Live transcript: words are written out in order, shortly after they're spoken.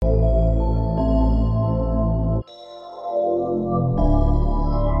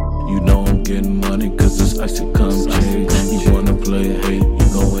getting money cause it's icy come cheap. You wanna play hate, you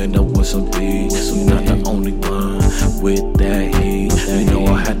gon' end up with some beef. You're not the only one with that heat. You know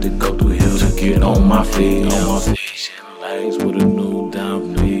I had to go through hell to get on my feet. Shitting lanes with a new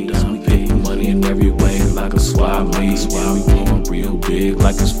down beat. We getting money in every way like a swap meet. We blowing real big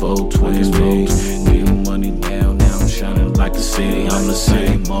like it's 420. Getting money now I'm shining like the city. I'm the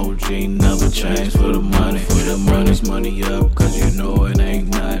same OG, never change for the money. Run this money up cause you know it ain't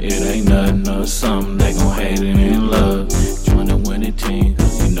nothing or something they gon' hate it in love. Join the winning team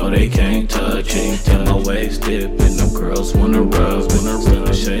cause you know they can't touch it. Till my waist dip and them girls wanna rub. When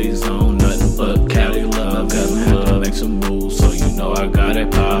the shades on, nothing but Cali love. Gotta make some moves so you know I got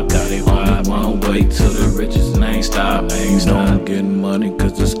it pop. Only one way to the riches and ain't stop. You know I'm getting money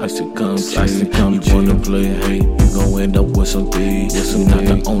cause it's icy come cheap. You wanna play hate, you gon' end up with some beef. I'm not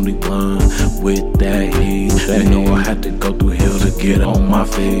the only one with that heat. You know I had to go through hell to get on my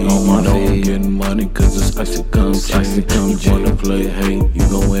feet. You know I'm getting money cause it's icy come cheap. You wanna play hate, you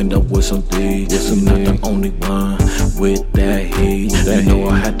gon' end up with some beef. I'm not the only one with that heat. You know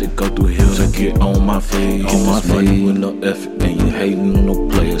I had to go through hell to get on my feet. On my money with no effort and you hating on no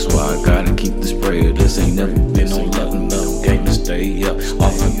players. Why I gotta keep this prayer. This ain't never been no nothing. No game to stay up.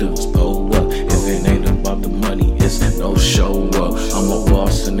 All I do is pull up. If it ain't about the money, it's no show up. I'm a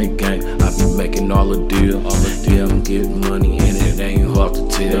boss in the game. I be making all the deal. I'm getting money and it ain't hard to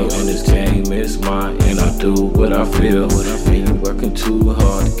tell. And this game is mine and I do what I feel. And you working too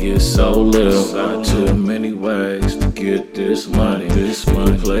hard to get so little. Got too many ways to get this money.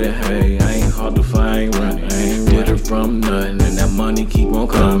 Play the hay, ain't hard to find running. Get it from nothing and that money keep on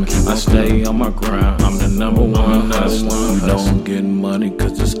coming. I stay on my grind, I'm the number one hustler. You know I'm getting money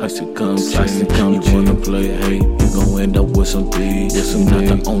cause it's icy come cheap. You wanna play hate, you gon' end up with some beef. I'm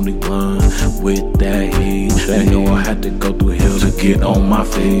not the only one with that heat. You know I had to go through hell to get on my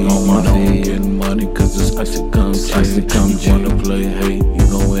feet. You know I'm getting money cause it's icy come cheap. You wanna play hate, you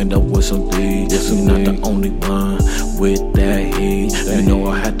gon' end up with some beef. I'm not the only one with that heat. You know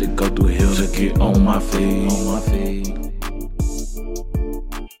I had to go through hell to get on my feet.